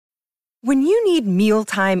When you need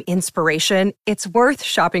mealtime inspiration, it's worth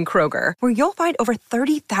shopping Kroger, where you'll find over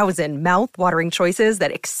 30,000 mouth-watering choices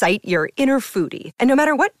that excite your inner foodie. And no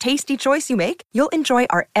matter what tasty choice you make, you'll enjoy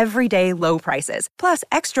our everyday low prices, plus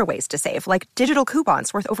extra ways to save, like digital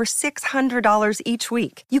coupons worth over $600 each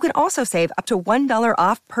week. You can also save up to $1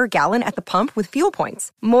 off per gallon at the pump with fuel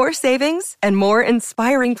points. More savings and more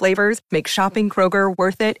inspiring flavors make shopping Kroger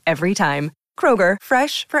worth it every time. Kroger,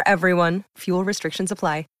 fresh for everyone. Fuel restrictions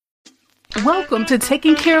apply. Welcome to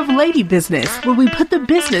Taking Care of Lady Business, where we put the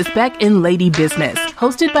business back in lady business.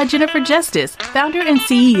 Hosted by Jennifer Justice, founder and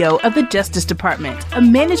CEO of the Justice Department, a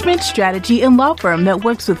management strategy and law firm that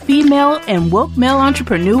works with female and woke male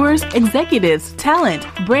entrepreneurs, executives, talent,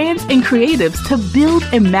 brands, and creatives to build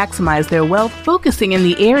and maximize their wealth, focusing in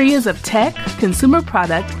the areas of tech, consumer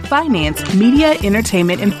product, finance, media,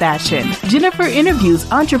 entertainment, and fashion. Jennifer interviews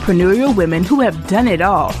entrepreneurial women who have done it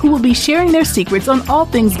all, who will be sharing their secrets on all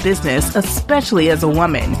things business, especially as a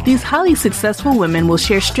woman. These highly successful women will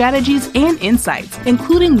share strategies and insights,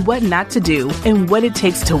 including what not to do and what it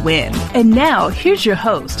takes to win. And now, here's your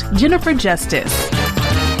host, Jennifer Justice.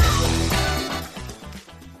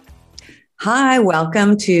 Hi,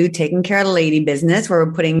 welcome to Taking Care of the Lady Business, where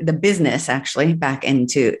we're putting the business actually back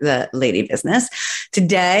into the lady business.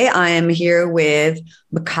 Today, I am here with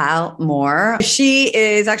Michal Mor. She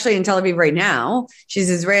is actually in Tel Aviv right now. She's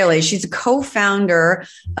Israeli. She's a co-founder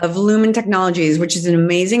of Lumen Technologies, which is an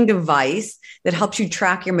amazing device that helps you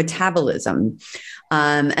track your metabolism.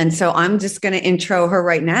 And so I'm just going to intro her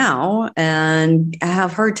right now and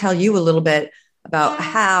have her tell you a little bit about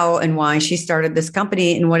how and why she started this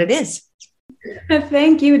company and what it is.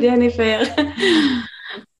 Thank you, Jennifer.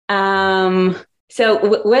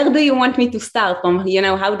 So where do you want me to start from? You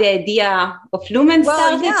know, how the idea of Lumen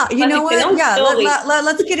started? Yeah, you know what? Yeah,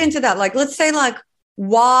 let's get into that. Like, let's say, like,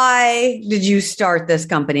 why did you start this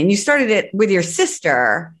company? And you started it with your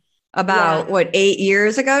sister about, 8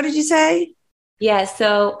 years ago, did you say? Yeah,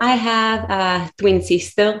 so I have a twin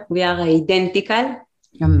sister. We are identical.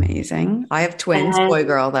 Amazing. I have twins, boy,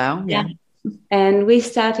 girl, though. Yeah. And we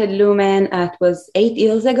started Lumen, it was 8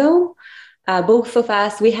 years ago. Both of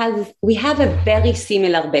us, we have a very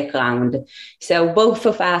similar background. So both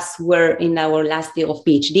of us were in our last year of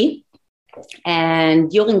PhD. And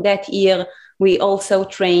during that year, we also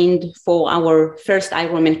trained for our first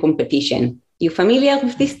Ironman competition. You familiar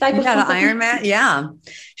with this type of competition? The Ironman, yeah.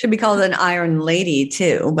 Should be called an Iron Lady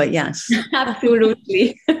too, but yes.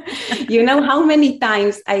 Absolutely. You know how many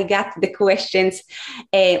times I got the questions,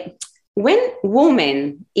 when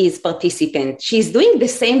woman is participant, she's doing the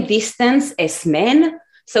same distance as men.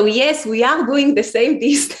 So yes, we are doing the same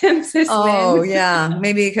distance as men. Oh yeah,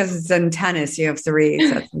 maybe because it's in tennis, you have 3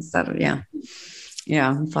 sets instead of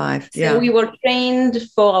 5. So we were trained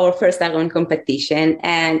for our first Ironman competition,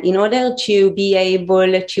 and in order to be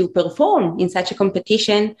able to perform in such a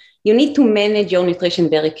competition, you need to manage your nutrition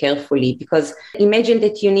very carefully, because imagine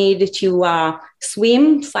that you need to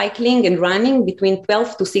swim, cycling, and running between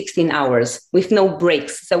 12 to 16 hours with no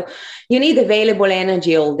breaks. So you need available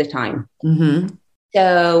energy all the time. Mm-hmm.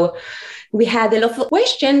 So we had a lot of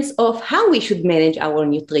questions of how we should manage our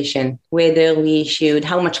nutrition,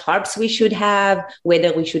 how much carbs we should have,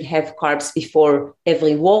 whether we should have carbs before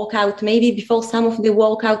every workout, maybe before some of the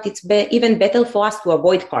workout. It's even better for us to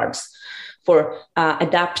avoid carbs, for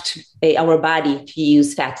adapt our body to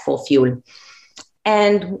use fat for fuel.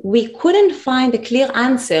 And we couldn't find a clear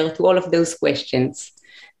answer to all of those questions.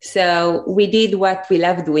 So we did what we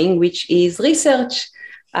love doing, which is research.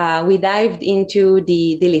 We dived into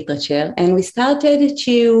the literature, and we started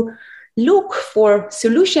to look for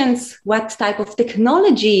solutions, what type of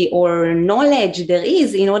technology or knowledge there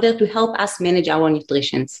is in order to help us manage our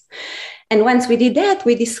nutrition. And once we did that,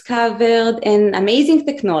 we discovered an amazing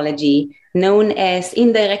technology known as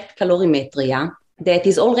indirect calorimetry that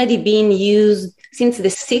is already being used since the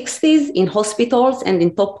 60s in hospitals and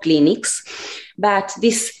in top clinics. But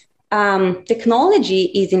this technology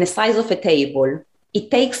is in the size of a table. It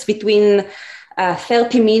takes between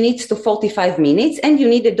 30 minutes to 45 minutes, and you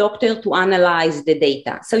need a doctor to analyze the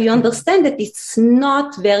data. So you understand that it's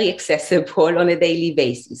not very accessible on a daily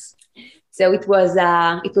basis. So it was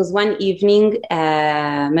one evening,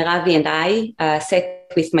 Meravi and I sat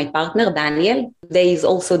with my partner, Daniel. He is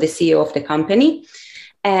also the CEO of the company.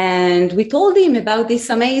 And we told him about this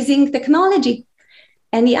amazing technology.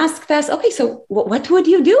 And he asked us, okay, so what would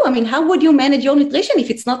you do? I mean, how would you manage your nutrition if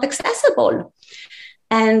it's not accessible?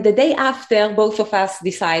 And the day after, both of us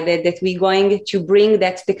decided that we're going to bring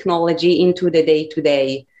that technology into the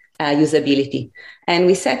day-to-day usability. And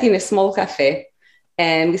we sat in a small cafe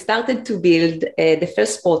and we started to build the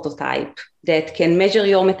first prototype that can measure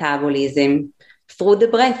your metabolism through the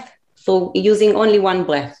breath, through using only one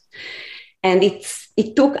breath. And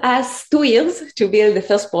it took us 2 years to build the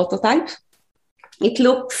first prototype. It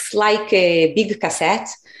looks like a big cassette.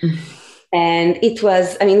 And it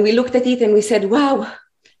was, we looked at it and we said, wow,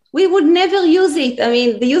 we would never use it.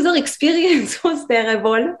 The user experience was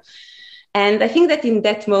terrible. And I think that in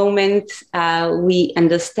that moment, we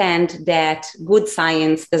understand that good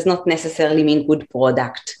science does not necessarily mean good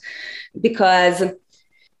product. Because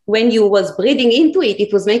when you was breathing into it,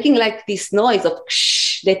 it was making like this noise of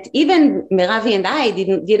ksh, that even Meravi and I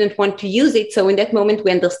didn't want to use it. So in that moment,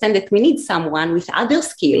 we understand that we need someone with other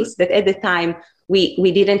skills that at the time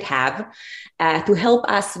we didn't have to help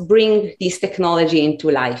us bring this technology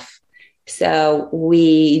into life. So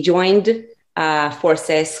we joined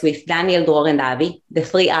forces with Daniel, Dror, and Avi, the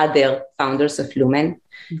 3 other founders of Lumen.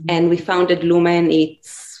 Mm-hmm. And we founded Lumen, it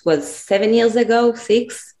was 7 years ago,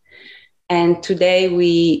 6. And today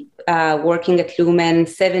we are working at Lumen,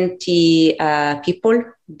 70 people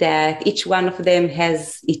that each one of them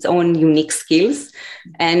has its own unique skills.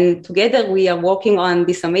 And together we are working on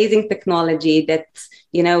this amazing technology that,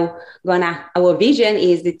 our vision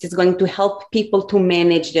is that it's going to help people to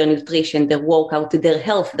manage their nutrition, their workout, their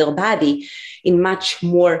health, their body in much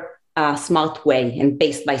more smart way and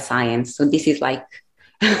based by science. So this is like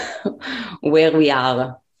where we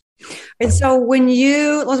are. And so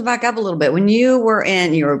let's back up a little bit. When you were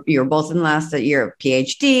you were both in the last year of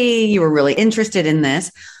PhD, you were really interested in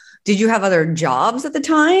this. Did you have other jobs at the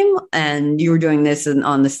time? And you were doing this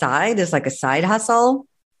on the side as like a side hustle?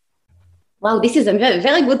 Well, this is a very,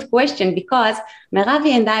 very good question because Meravi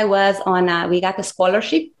and I we got a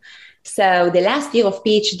scholarship. So the last year of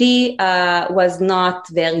PhD was not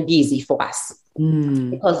very busy for us.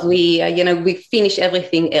 Because we finished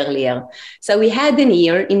everything earlier. So we had a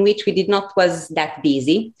year in which we was that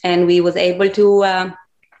busy, and we was able to,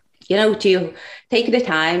 to take the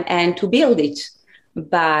time and to build it.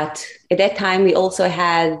 But at that time, we also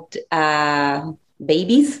had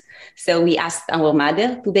babies. So we asked our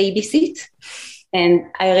mother to babysit. And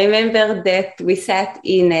I remember that we sat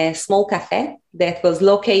in a small cafe that was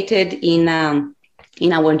located in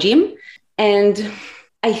our gym. And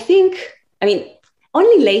I think,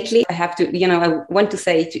 only lately, I have to, I want to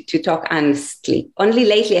say to talk honestly, only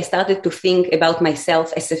lately I started to think about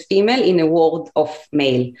myself as a female in a world of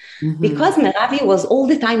male. Mm-hmm. Because Meravi was all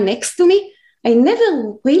the time next to me, I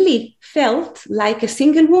never really felt like a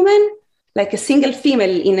single woman, like a single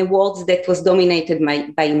female in a world that was dominated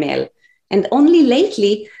by male. And only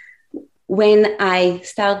lately, when I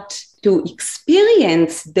start to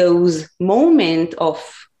experience those moments of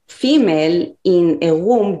female in a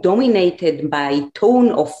room dominated by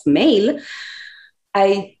tone of male,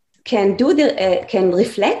 I can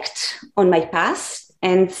reflect on my past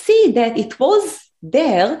and see that it was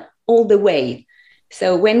there all the way.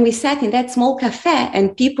 So when we sat in that small cafe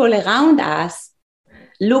and people around us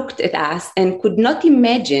looked at us and could not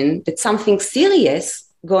imagine that something serious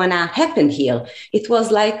gonna happen here, it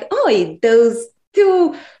was like, oh, those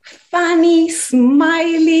 2 funny,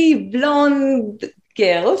 smiley, blonde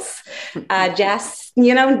girls just,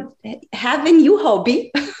 have a new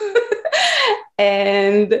hobby.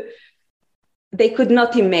 And they could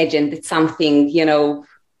not imagine that something,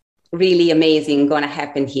 really amazing going to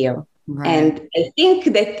happen here. Right. And I think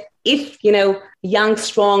that if, young,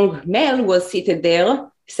 strong male was seated there,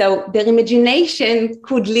 so their imagination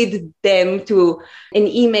could lead them to an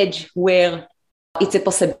image where it's a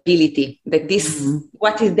possibility that this,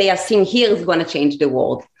 what they are seeing here is going to change the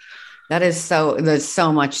world. There's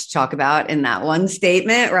so much to talk about in that one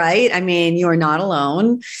statement, right? You are not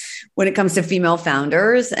alone when it comes to female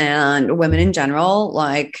founders and women in general.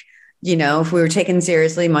 If we were taken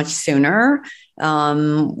seriously much sooner,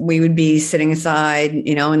 we would be sitting aside,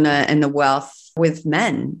 in the wealth with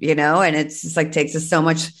men, and it's just takes us so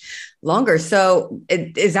much longer. So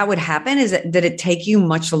is that what happened? Did it take you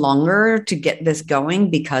much longer to get this going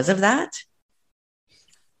because of that?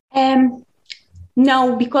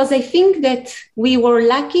 No, because I think that we were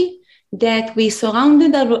lucky that we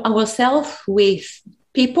surrounded ourselves with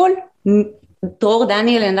people, Dror,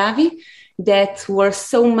 Daniel, and Avi, that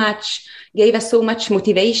gave us so much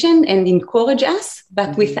motivation and encouraged us.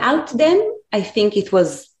 But without them, I think it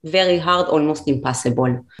was very hard, almost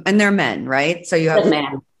impossible. And they're men, right? So you have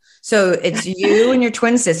men. So it's you and your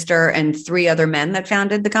twin sister and 3 other men that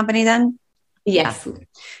founded the company then? Yes.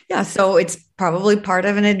 Yeah. So it's probably part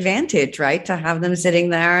of an advantage, right? To have them sitting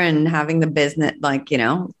there and having the business,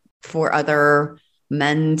 for other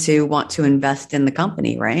men to want to invest in the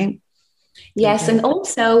company, right? Yes. And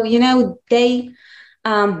also, they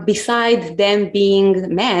Beside them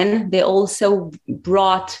being men, they also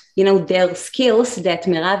brought, their skills that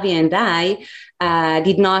Meravi and I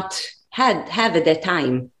did not have at that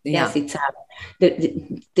time. Yeah. Yes, it's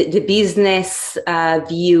the business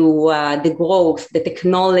view, the growth, the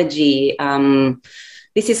technology.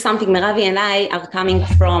 This is something Meravi and I are coming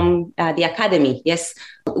from the academy. Yes,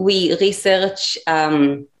 we research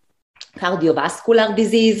cardiovascular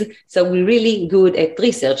disease, so we're really good at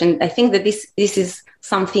research. And I think that this is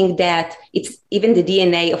something that it's even the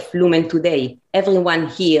DNA of Lumen today. Everyone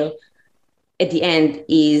here at the end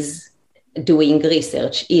is doing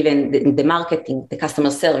research, even the marketing, the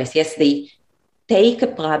customer service. Yes, they take a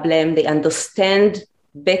problem, they understand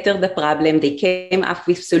better the problem, they came up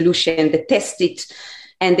with solution, they test it,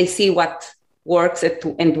 and they see what works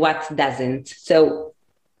and what doesn't. So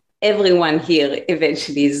everyone here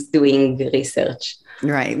eventually is doing research.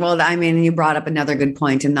 Right. Well, I mean, you brought up another good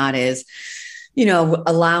point, and that is,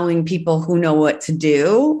 allowing people who know what to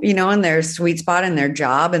do, in their sweet spot in their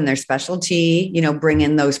job and their specialty, bring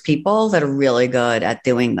in those people that are really good at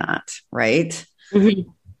doing that. Right.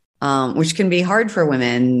 Mm-hmm. Which can be hard for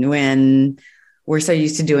women when we're so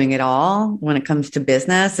used to doing it all. When it comes to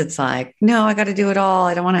business, it's like, no, I got to do it all.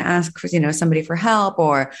 I don't want to ask, somebody for help,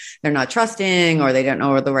 or they're not trusting, or they don't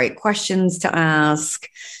know the right questions to ask.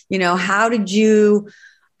 How did you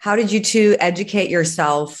two educate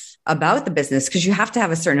yourself about the business? Because you have to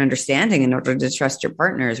have a certain understanding in order to trust your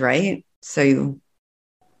partners, right?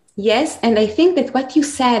 Yes. And I think that what you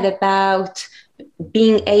said about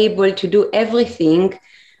being able to do everything,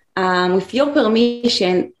 with your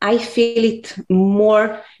permission, I feel it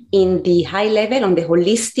more in the high level, on the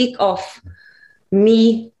holistic of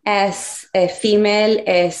me as a female,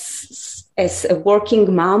 as a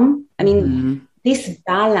working mom. I mean, this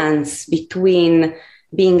balance between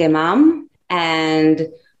being a mom and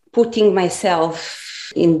putting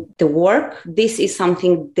myself in the work, this is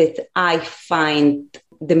something that I find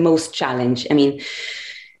the most challenge. I mean,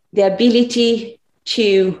 the ability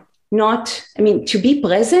to be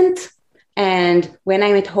present, and when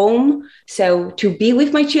I'm at home, so to be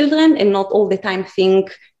with my children and not all the time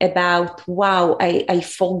think about, wow, I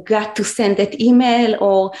forgot to send that email,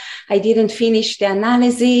 or I didn't finish the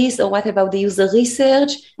analysis, or what about the user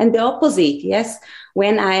research? And the opposite, yes,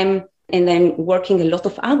 when I'm working a lot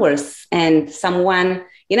of hours and someone,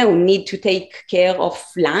 need to take care of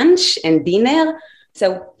lunch and dinner.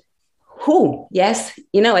 So yes,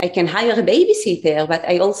 I can hire a babysitter, but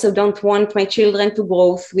I also don't want my children to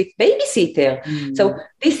grow with babysitter. Mm. So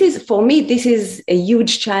for me, this is a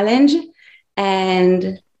huge challenge.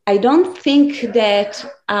 And I don't think that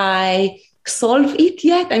I solve it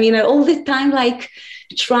yet. I mean, all the time,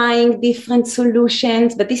 trying different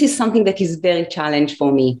solutions, but this is something that is very challenging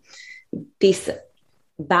for me. This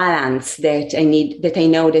balance that I need, that I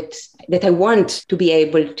know that I want to be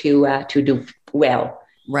able to do well.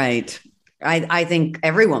 Right. I think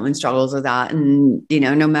every woman struggles with that. And,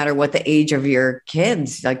 no matter what the age of your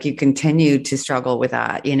kids, you continue to struggle with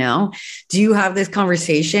that, Do you have this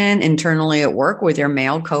conversation internally at work with your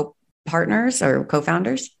male co-partners or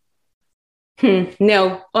co-founders?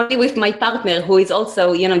 No, only with my partner, who is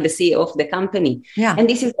also, the CEO of the company. Yeah. And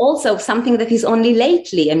this is also something that is only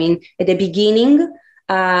lately. I mean, at the beginning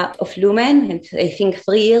of Lumen, and I think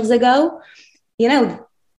 3 years ago,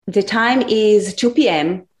 the time is 2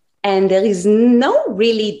 p.m. and there is no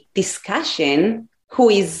really discussion who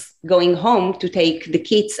is going home to take the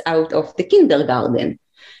kids out of the kindergarten.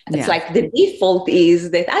 It's like the default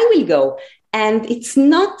is that I will go. And it's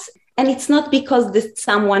not because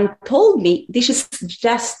someone told me. This is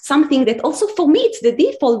just something that also for me, it's the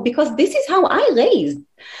default, because this is how I raised.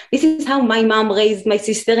 This is how my mom raised my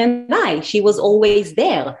sister and I. She was always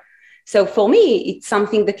there. So for me, it's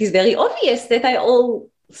something that is very obvious that I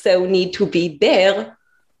also need to be there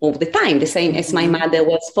all the time, the same as my mother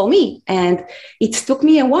was for me. And it took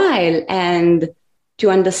me a while and to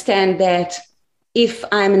understand that if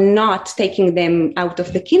I'm not taking them out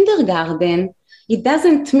of the kindergarten, it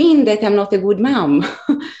doesn't mean that I'm not a good mom.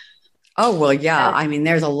 Oh, well, yeah. I mean,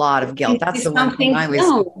 there's a lot of guilt. That's the one thing I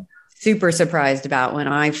was super surprised about when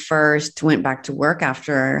I first went back to work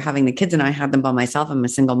after having the kids, and I had them by myself. I'm a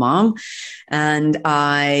single mom. And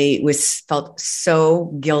I felt so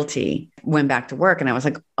guilty, went back to work, and I was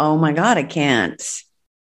like, oh my God, I can't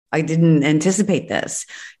I didn't anticipate this.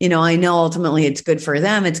 I know ultimately it's good for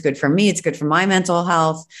them. It's good for me. It's good for my mental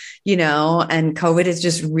health, and COVID has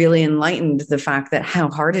just really enlightened the fact that how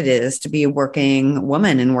hard it is to be a working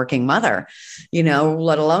woman and working mother,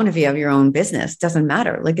 let alone if you have your own business, doesn't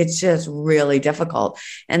matter. Like it's just really difficult,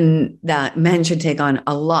 and that men should take on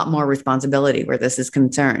a lot more responsibility where this is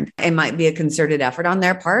concerned. It might be a concerted effort on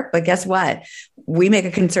their part, but guess what? We make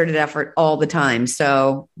a concerted effort all the time.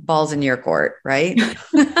 So balls in your court, right?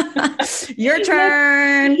 Your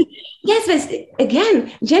turn. Yes, but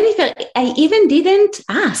again, Jennifer, I even didn't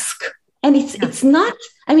ask. And it's not,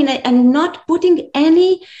 I'm not putting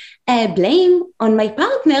any blame on my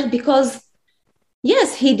partner because,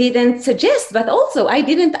 yes, he didn't suggest, but also I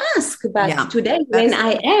didn't ask. But today, when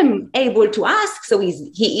I am able to ask, so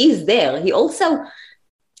he is there. He also,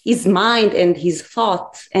 his mind and his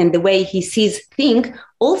thoughts and the way he sees things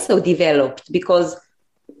also developed because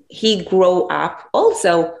he grew up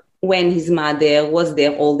also when his mother was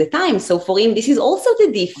there all the time. So for him, this is also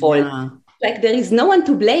the default. Yeah. Like there is no one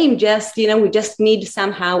to blame, just, we just need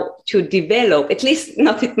somehow to develop, at least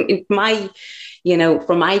not in my,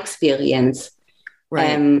 from my experience.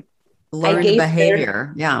 Right. Learned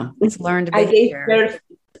behavior. It's learned behavior. I gave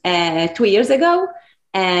birth 2 years ago.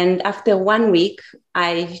 And after 1 week,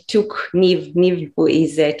 I took Niv, who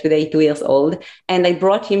is today 2 years old, and I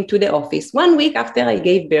brought him to the office 1 week after I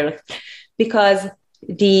gave birth, because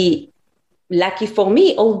lucky for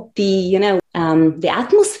me, all the, the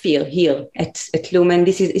atmosphere here at Lumen,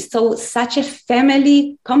 this is such a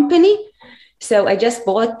family company. So I just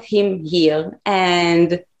brought him here,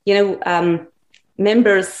 and,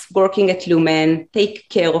 members working at Lumen take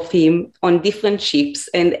care of him on different ships,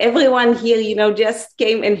 and everyone here, just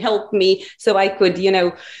came and helped me so I could,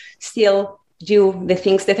 still do the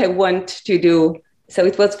things that I want to do. So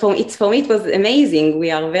it was for me, it was amazing.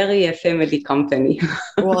 We are very a family company.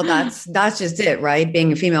 Well, that's just it, right?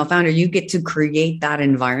 Being a female founder, you get to create that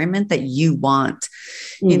environment that you want,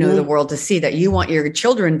 the world to see, that you want your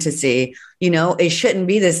children to see. It shouldn't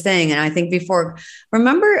be this thing. And I think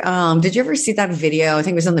remember, did you ever see that video? I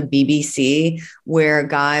think it was on the BBC where a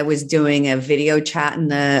guy was doing a video chat and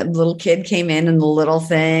the little kid came in and the little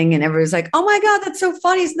thing, and everybody was like, oh my God, that's so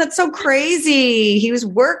funny. That's so crazy. He was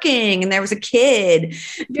working and there was a kid.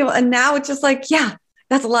 And now it's just like, yeah,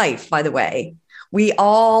 that's life, by the way. We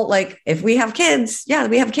all if we have kids,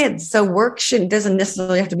 we have kids. So work doesn't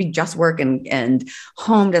necessarily have to be just work, and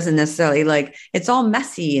home doesn't necessarily it's all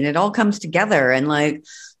messy and it all comes together. And I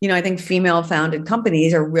think female founded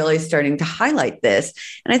companies are really starting to highlight this.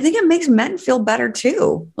 And I think it makes men feel better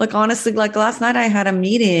too. Honestly, last night I had a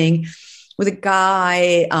meeting with a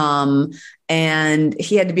guy and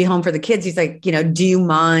he had to be home for the kids. He's like, do you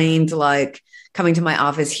mind coming to my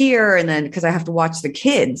office here? And then, cause I have to watch the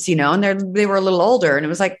kids, and they were a little older, and it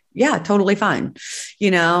was like, yeah, totally fine.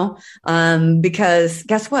 Because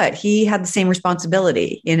guess what? He had the same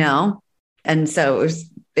responsibility, and so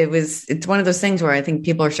it's one of those things where I think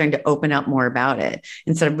people are starting to open up more about it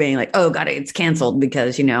instead of being like, oh God, it's canceled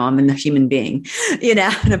because, I'm a human being,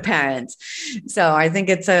 and a parent. So I think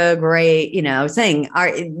it's a great, thing.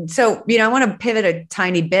 So, I want to pivot a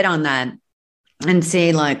tiny bit on that and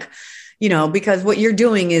say because what you're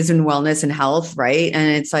doing is in wellness and health, right? And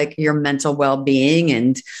it's your mental well-being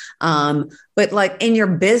and, but in your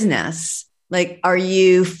business, are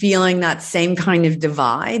you feeling that same kind of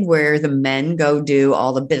divide where the men go do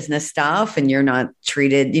all the business stuff and you're not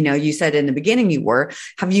treated, you said in the beginning you were,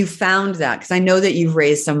 have you found that? Because I know that you've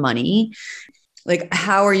raised some money.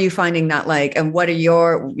 How are you finding that? And what are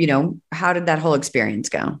your, how did that whole experience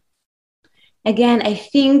go? Again, I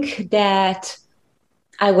think that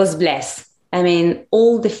I was blessed.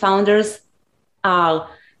 All the founders are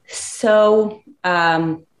so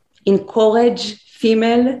encourage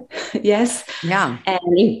female, yes,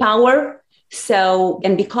 and empower. So,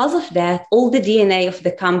 and because of that, all the DNA of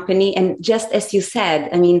the company, and just as you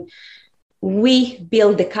said, we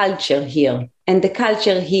build the culture here, and the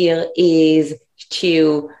culture here is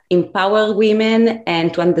to empower women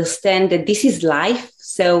and to understand that this is life.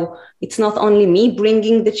 So it's not only me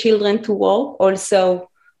bringing the children to work, also,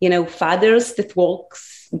 fathers that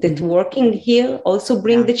working here also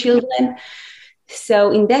bring the children. So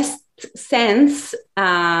in that sense,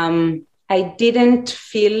 I didn't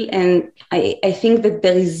feel, and I think that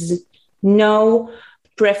there is no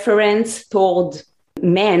preference toward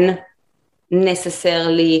men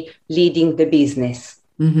necessarily leading the business.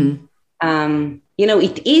 Mm-hmm.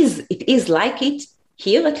 It is like it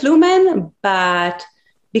here at Lumen, but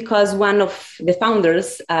because one of the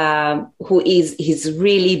founders, he's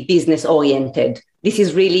really business oriented. This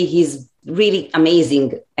is really his really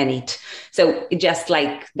amazing in it. So just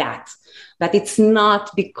like that. But it's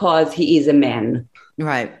not because he is a man.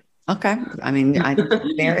 Right. Okay. I mean, I'm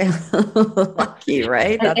very lucky,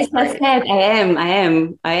 right? As I said,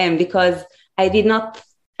 I am because I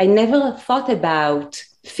never thought about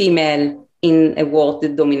female in a world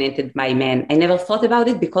that dominated by men. I never thought about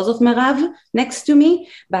it because of Merav next to me,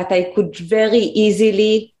 but I could very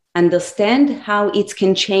easily understand how it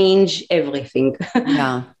can change everything.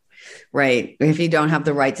 Yeah. Right. If you don't have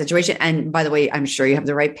the right situation. And by the way, I'm sure you have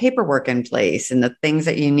the right paperwork in place and the things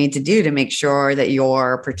that you need to do to make sure that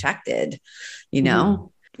you're protected, you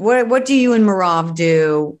know? Mm-hmm. What do you and Merav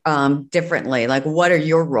do differently? Like, what are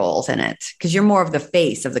your roles in it? Because you're more of the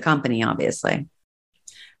face of the company, obviously.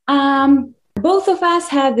 Both of us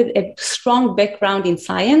had a strong background in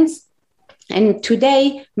science. And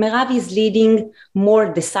today, Merav is leading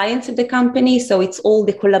more the science of the company. So it's all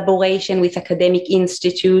the collaboration with academic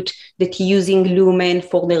institute that using Lumen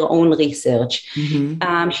for their own research.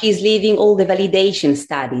 Mm-hmm. She's leading all the validation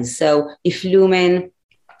studies. So if Lumen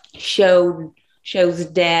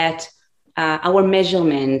shows that our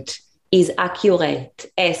measurement is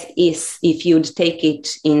accurate as is if you'd take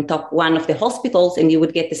it in top one of the hospitals and you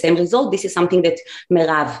would get the same result. This is something that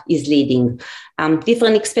Merav is leading.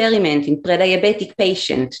 Different experiment in pre-diabetic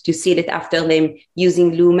patient to see that after them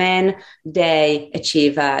using Lumen, they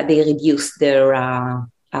reduced their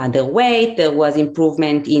weight. There was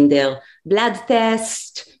improvement in their blood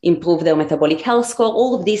test, improved their metabolic health score.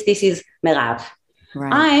 All of this is Merav.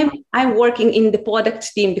 Right. I'm working in the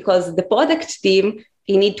product team because the product team,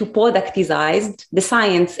 you need to productize the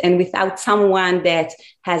science, and without someone that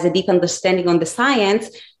has a deep understanding on the science,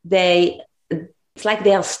 it's like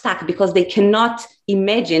they are stuck because they cannot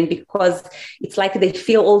imagine, because it's like they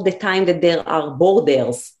feel all the time that there are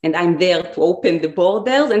borders, and I'm there to open the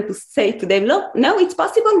borders and to say to them, look, no, it's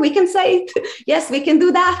possible. We can say it. Yes, we can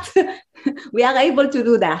do that. We are able to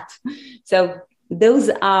do that. So those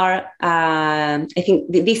are, I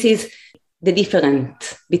think this is the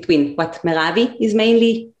difference between what Meravi is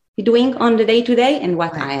mainly doing on the day-to-day and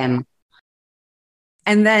what I am.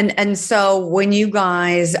 And so when you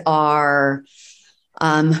guys are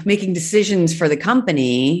making decisions for the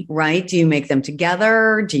company, right? Do you make them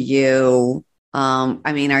together? Do you,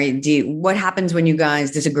 what happens when you guys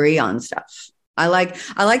disagree on stuff? I like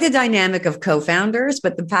the dynamic of co-founders,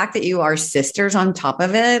 but the fact that you are sisters on top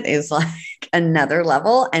of it is like another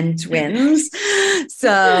level, and twins.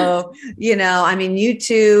 So, you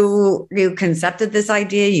two, you concepted this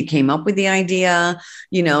idea, you came up with the idea,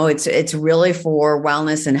 it's really for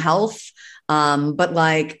wellness and health. But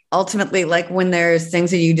like ultimately, like when there's things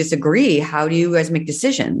that you disagree, how do you guys make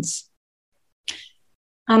decisions?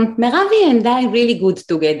 Meravi and I really good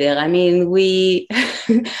together. I mean, we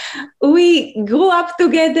grew up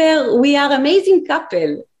together. We are amazing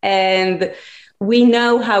couple, and we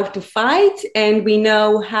know how to fight, and we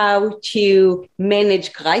know how to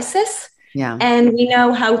manage crisis. Yeah. And we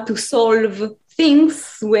know how to solve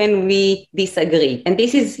things when we disagree. And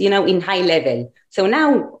this is, in high level. So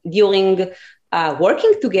now during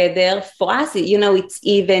working together, for us, it's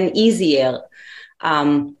even easier.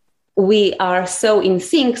 We are so in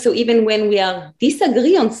sync. So even when we are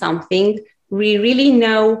disagree on something, we really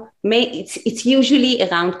know it's usually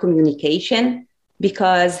around communication,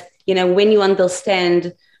 because, when you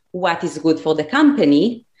understand what is good for the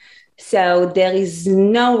company, so there is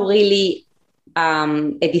no really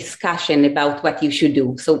a discussion about what you should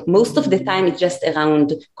do. So most of the time it's just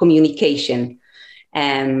around communication.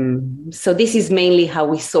 So this is mainly how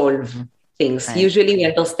we solve things. Right. Usually we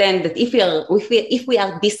understand that if we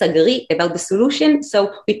are disagree about the solution,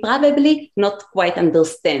 so we probably not quite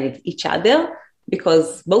understand each other,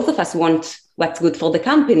 because both of us want what's good for the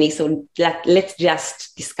company. So let's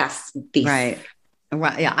just discuss this. Right.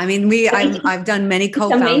 Yeah. I mean, I've done many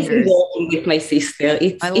co-founders. It's amazing working with my sister.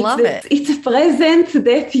 I love it. It's a present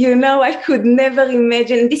that, I could never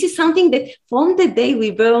imagine. This is something that from the day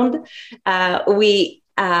we burned, we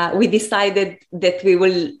decided that we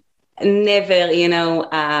will never,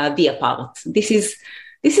 be apart. This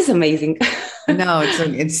is amazing. No,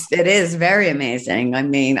 it is very amazing. I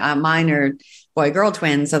mean, mine are boy-girl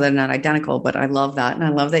twins, so they're not identical, but I love that. And I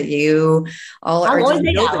love that you all are. How old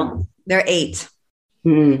they are? They're 8.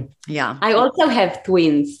 Mm. Yeah. I also have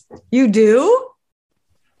twins. You do?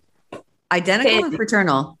 Identical or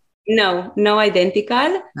fraternal? No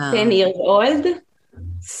identical. 10 years old.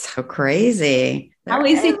 So crazy. How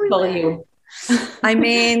is it for you? I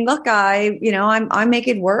mean, look, I make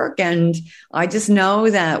it work, and I just know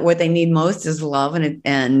that what they need most is love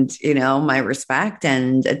and my respect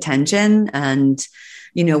and attention. And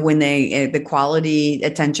when the quality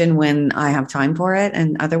attention when I have time for it.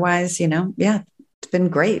 And otherwise, yeah, it's been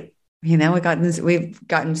great. We've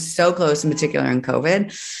gotten so close, in particular in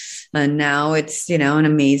COVID, and now it's, an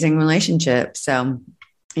amazing relationship. So,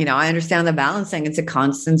 I understand the balancing. It's a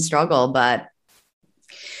constant struggle, but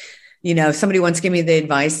if somebody wants to give me the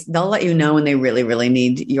advice, they'll let you know when they really, really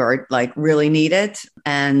really need it.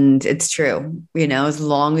 And it's true, as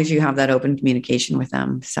long as you have that open communication with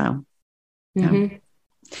them. So, mm-hmm.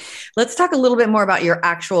 Let's talk a little bit more about your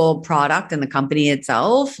actual product and the company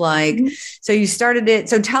itself. So you started it.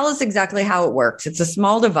 So tell us exactly how it works. It's a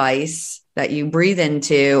small device that you breathe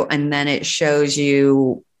into, and then it shows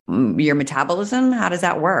you your metabolism. How does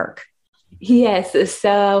that work? Yes.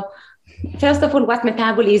 So first of all, what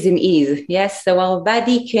metabolism is. Yes. So our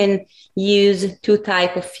body can use two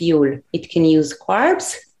types of fuel. It can use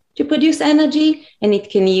carbs to produce energy, and it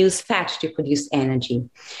can use fat to produce energy.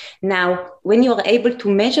 Now, when you're able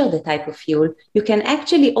to measure the type of fuel, you can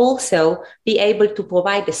actually also be able to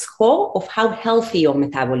provide a score of how healthy your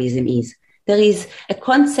metabolism is. There is a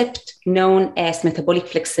concept known as metabolic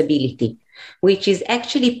flexibility, which is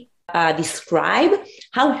actually describe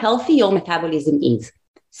how healthy your metabolism is.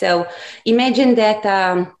 So imagine that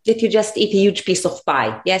you just eat a huge piece of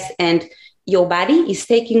pie, yes, and your body is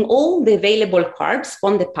taking all the available carbs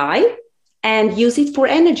from the pie and use it for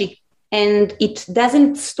energy. And it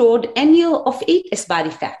doesn't store any of it as body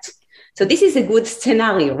fat. So this is a good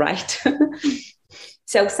scenario, right?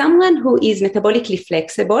 So someone who is metabolically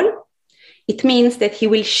flexible, it means that he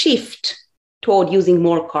will shift toward using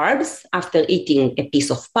more carbs after eating a piece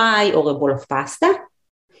of pie or a bowl of pasta,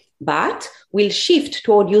 but will shift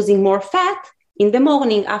toward using more fat in the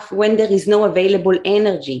morning when there is no available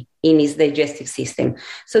energy in his digestive system.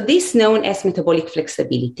 So this is known as metabolic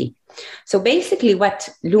flexibility. So basically what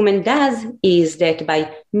Lumen does is that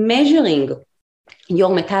by measuring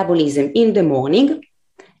your metabolism in the morning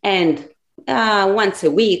and once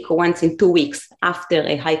a week or once in 2 weeks after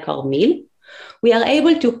a high carb meal, we are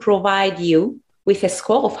able to provide you with a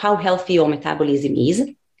score of how healthy your metabolism is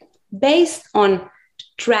based on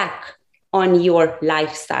track on your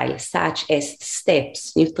lifestyle, such as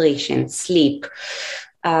steps, nutrition, sleep,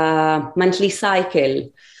 monthly cycle,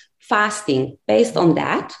 fasting. Based on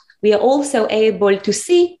that, we are also able to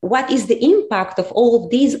see what is the impact of all of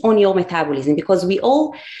these on your metabolism, because we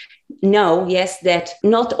all know, yes, that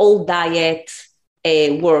not all diet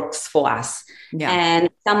works for us. Yeah. And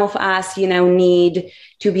some of us, need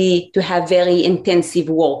to have very intensive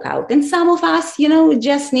workout. And some of us,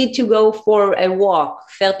 just need to go for a walk,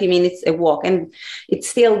 30 minutes a walk. And it's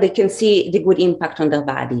still, they can see the good impact on their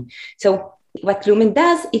body. So what Lumen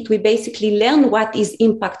does, we basically learn what is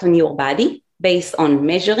impact on your body based on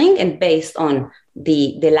measuring and based on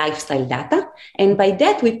the lifestyle data. And by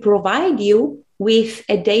that, we provide you with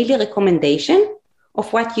a daily recommendation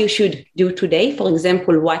of what you should do today. For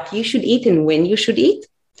example, what you should eat and when you should eat.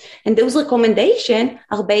 And those recommendations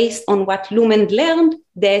are based on what Lumen learned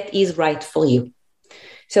that is right for you.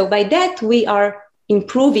 So by that, we are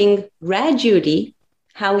improving gradually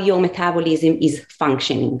how your metabolism is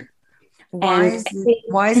functioning. Why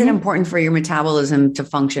is it important for your metabolism to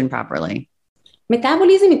function properly?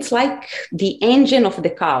 Metabolism, it's like the engine of the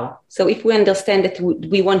car. So if we understand that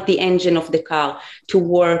we want the engine of the car to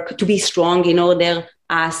work, to be strong in order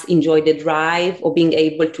us enjoy the drive or being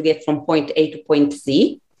able to get from point A to point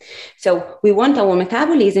Z. So we want our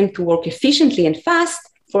metabolism to work efficiently and fast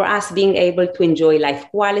for us being able to enjoy life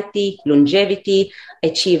quality, longevity,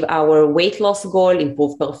 achieve our weight loss goal,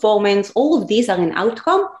 improve performance. All of these are an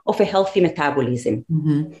outcome of a healthy metabolism.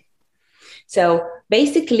 Mm-hmm. So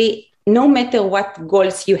basically, no matter what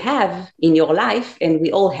goals you have in your life, and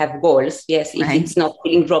we all have goals, yes, if it's not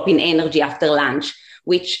feeling drop in energy after lunch,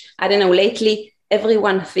 which, I don't know, lately,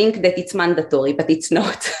 everyone think that it's mandatory, but it's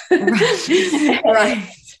not. Right.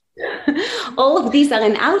 All of these are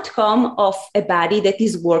an outcome of a body that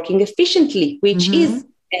is working efficiently, which is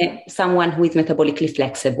someone who is metabolically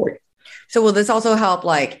flexible. So will this also help,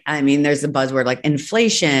 there's a buzzword like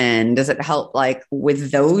inflation. Does it help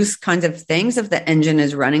with those kinds of things if the engine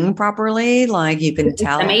is running properly? You can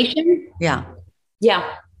tell. Inflammation? Yeah.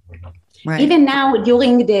 Yeah. Right. Even now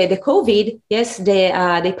during the COVID, yes,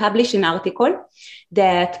 they published an article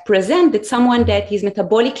that present that someone that is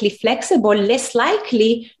metabolically flexible, less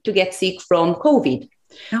likely to get sick from COVID.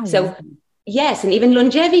 Oh, so wow. Yes, and even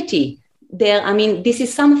longevity. This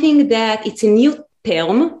is something that it's a new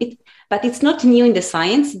term, but it's not new in the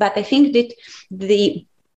science. But I think that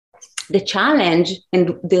the challenge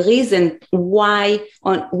and the reason why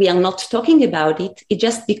we are not talking about it is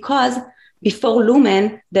just because before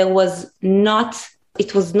Lumen, there was not it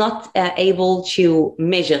was not able to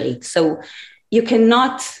measure it. So you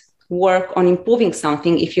cannot work on improving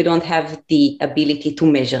something if you don't have the ability to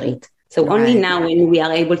measure it. So only now when we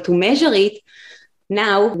are able to measure it,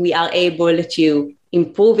 now we are able to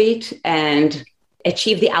improve it and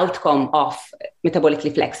achieve the outcome of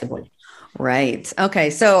metabolically flexible. Right. Okay.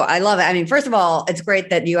 So I love it. I mean, first of all, it's great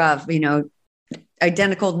that you have,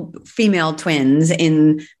 identical female twins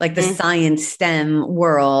in like the science STEM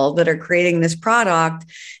world that are creating this product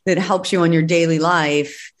that helps you on your daily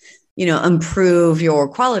life, improve your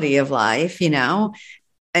quality of life,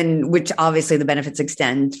 and which obviously the benefits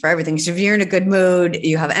extend for everything. So if you're in a good mood,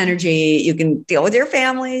 you have energy, you can deal with your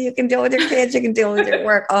family, you can deal with your kids, you can deal with your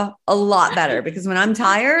work a lot better, because when I'm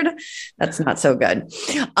tired, that's not so good.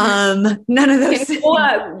 None of those things.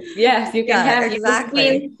 Yes, you can have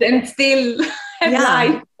exactly and still have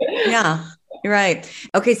life. Yeah. You're right.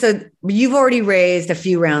 Okay. So you've already raised a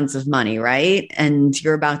few rounds of money, right? And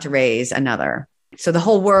you're about to raise another. So the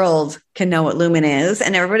whole world can know what Lumen is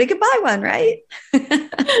and everybody can buy one, right?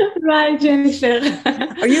 Right, Jennifer.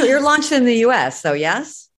 You're launched in the US, so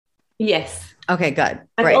yes? Yes. Okay, good.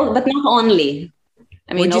 But not only.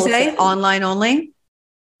 Would you say online only?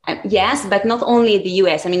 Yes, but not only the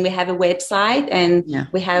US. We have a website and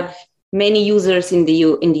we have many users in the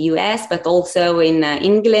US, but also in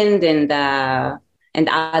England and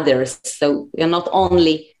others. So we're not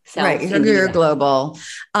only right. You're global.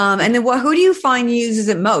 And then who do you find uses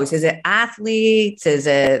it most? Is it athletes? Who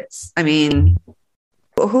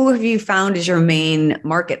have you found is your main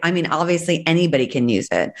market? Obviously anybody can use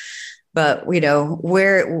it, but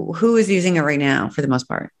who is using it right now for the most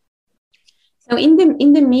part? So in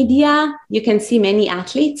the media, you can see many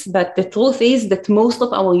athletes, but the truth is that most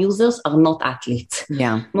of our users are not athletes.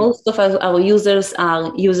 Yeah. Most of our users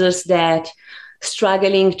are users that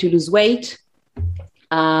struggling to lose weight,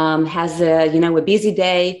 has a busy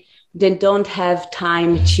day. They don't have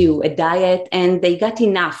time to a diet, and they got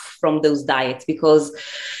enough from those diets because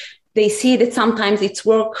they see that sometimes it's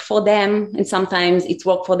work for them and sometimes it's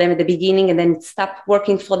work for them at the beginning and then it stopped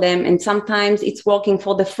working for them. And sometimes it's working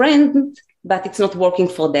for the friend, but it's not working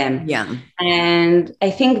for them. Yeah. And I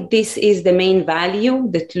think this is the main value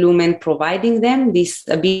that Lumen providing them, this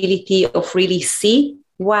ability of really see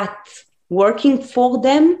what's working for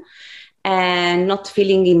them and not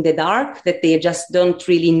feeling in the dark, that they just don't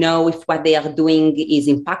really know if what they are doing is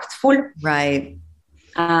impactful. Right.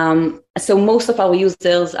 So most of our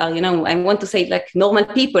users are, I want to say like normal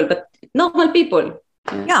people, but normal people.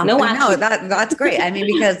 Yeah, no, that's great.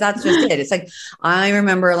 Because that's just it. It's like, I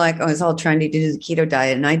remember it was all trendy to do the keto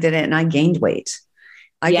diet and I did it and I gained weight.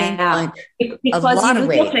 I gained a lot of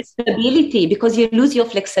weight. Because you lose your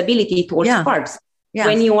flexibility towards carbs. Yes.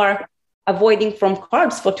 When you are avoiding from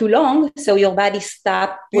carbs for too long, so your body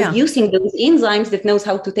stopped producing those enzymes that knows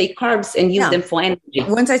how to take carbs and use them for energy.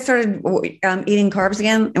 Once I started eating carbs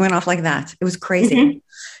again, it went off like that. It was crazy. Mm-hmm.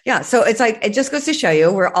 Yeah. So it's like, it just goes to show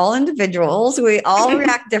you, we're all individuals. We all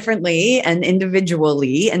react differently and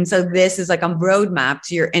individually. And so this is like a roadmap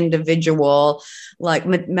to your individual, like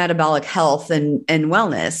metabolic health and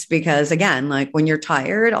wellness. Because again, like when you're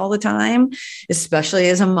tired all the time, especially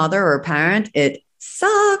as a mother or a parent, it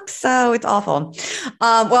sucks. So it's awful.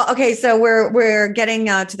 Okay. So we're getting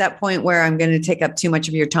to that point where I'm going to take up too much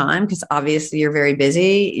of your time because obviously you're very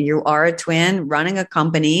busy. You are a twin running a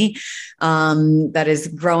company that is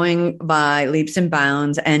growing by leaps and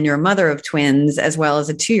bounds, and you're a mother of twins as well as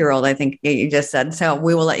a 2-year-old, I think you just said. So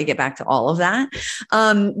we will let you get back to all of that.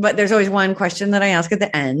 But there's always one question that I ask at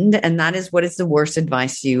the end, and that is, what is the worst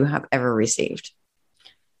advice you have ever received?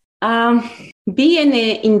 Be an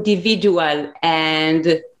individual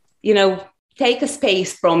and, take a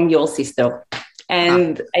space from your sister.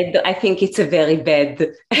 And I think it's a very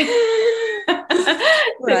bad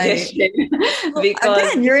suggestion.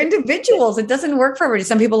 Because again, you're individuals. It doesn't work for everybody.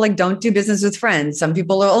 Some people don't do business with friends. Some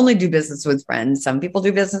people only do business with friends. Some people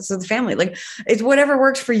do business with family. It's whatever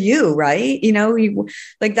works for you, right?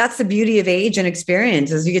 That's the beauty of age and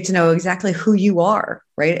experience, is you get to know exactly who you are,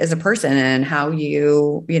 right, as a person, and how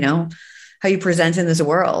you present in this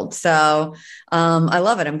world. So I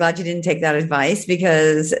love it. I'm glad you didn't take that advice,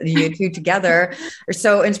 because you two together are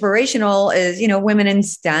so inspirational as, women in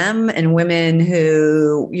STEM and women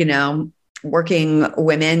who, working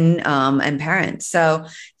women and parents. So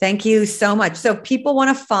thank you so much. So people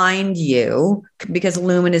want to find you because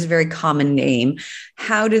Lumen is a very common name.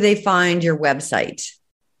 How do they find your website?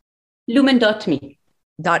 Lumen.me.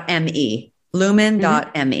 .me.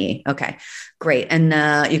 Lumen.me. Okay, great.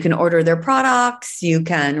 And you can order their products. You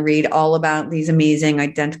can read all about these amazing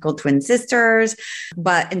identical twin sisters.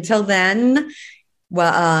 But until then,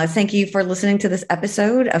 Well, thank you for listening to this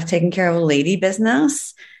episode of Taking Care of a Lady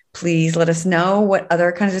Business. Please let us know what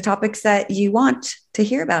other kinds of topics that you want to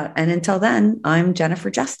hear about. And until then, I'm Jennifer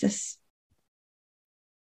Justice.